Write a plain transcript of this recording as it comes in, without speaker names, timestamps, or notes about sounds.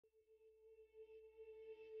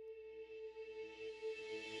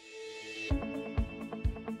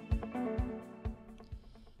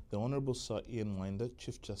The Honorable Sir Ian Winder,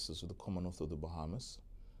 Chief Justice of the Commonwealth of the Bahamas,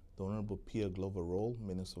 the Honorable Pierre Glover Roll,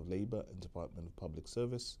 Minister of Labour and Department of Public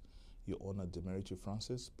Service, Your Honour Demeriti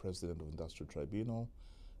Francis, President of Industrial Tribunal,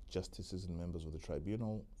 Justices and members of the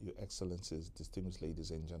Tribunal, Your Excellencies, distinguished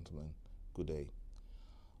ladies and gentlemen, good day.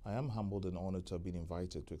 I am humbled and honoured to have been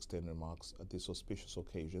invited to extend remarks at this auspicious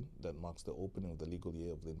occasion that marks the opening of the legal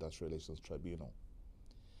year of the Industrial Relations Tribunal.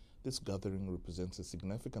 This gathering represents a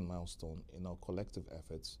significant milestone in our collective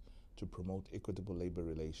efforts to promote equitable labour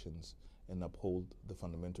relations and uphold the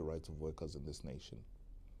fundamental rights of workers in this nation.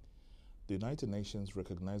 The United Nations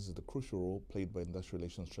recognizes the crucial role played by industrial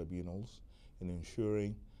relations tribunals in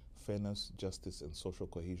ensuring fairness, justice, and social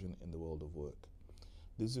cohesion in the world of work.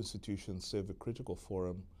 These institutions serve a critical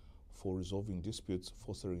forum for resolving disputes,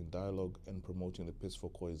 fostering dialogue, and promoting the peaceful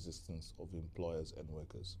coexistence of employers and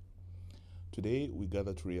workers. Today, we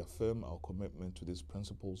gather to reaffirm our commitment to these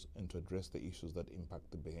principles and to address the issues that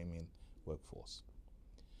impact the Bahamian workforce.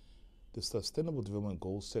 The Sustainable Development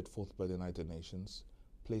Goals set forth by the United Nations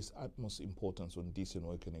place utmost importance on decent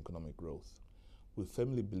work and economic growth. We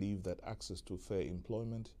firmly believe that access to fair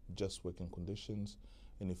employment, just working conditions,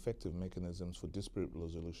 and effective mechanisms for dispute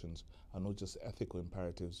resolutions are not just ethical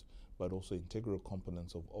imperatives, but also integral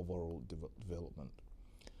components of overall development.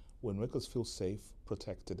 When workers feel safe,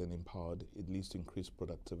 protected, and empowered, it leads to increased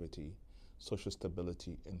productivity, social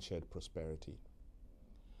stability, and shared prosperity.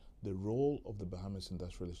 The role of the Bahamas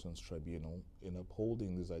Industrial Relations Tribunal in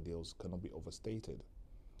upholding these ideals cannot be overstated.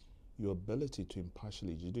 Your ability to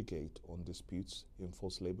impartially adjudicate on disputes,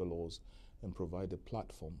 enforce labor laws, and provide a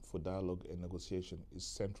platform for dialogue and negotiation is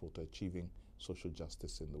central to achieving social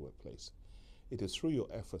justice in the workplace. It is through your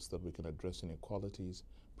efforts that we can address inequalities,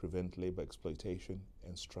 prevent labor exploitation,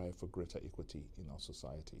 and strive for greater equity in our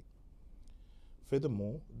society.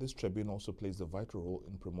 Furthermore, this tribunal also plays a vital role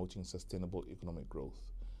in promoting sustainable economic growth.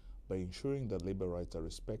 By ensuring that labor rights are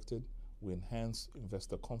respected, we enhance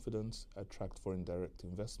investor confidence, attract foreign direct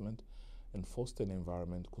investment, and foster an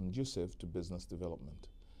environment conducive to business development.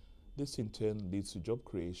 This in turn leads to job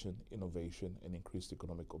creation, innovation, and increased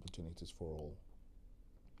economic opportunities for all.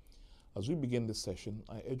 As we begin this session,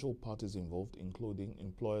 I urge all parties involved, including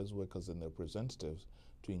employers, workers, and their representatives,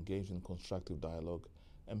 to engage in constructive dialogue,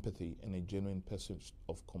 empathy, and a genuine pursuit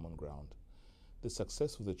of common ground. The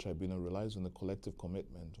success of the tribunal relies on the collective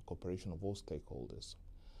commitment and cooperation of all stakeholders.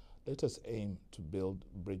 Let us aim to build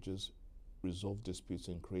bridges, resolve disputes,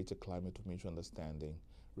 and create a climate of mutual understanding,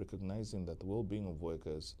 recognizing that the well-being of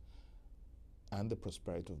workers and the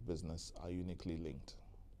prosperity of business are uniquely linked.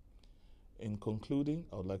 In concluding,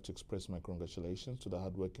 I would like to express my congratulations to the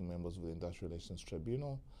hardworking members of the Industrial Relations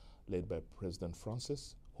Tribunal, led by President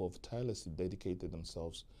Francis, who have tirelessly dedicated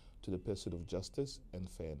themselves to the pursuit of justice and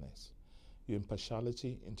fairness. Your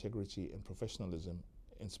impartiality, integrity, and professionalism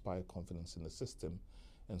inspire confidence in the system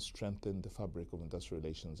and strengthen the fabric of industrial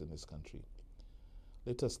relations in this country.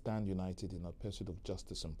 Let us stand united in our pursuit of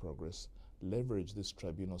justice and progress, leverage this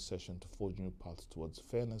tribunal session to forge new paths towards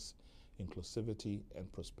fairness, inclusivity,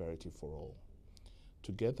 and prosperity for all.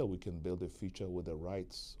 Together we can build a future where the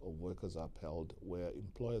rights of workers are upheld, where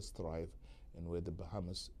employers thrive, and where the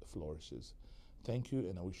Bahamas flourishes. Thank you,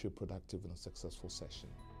 and I wish you a productive and successful session.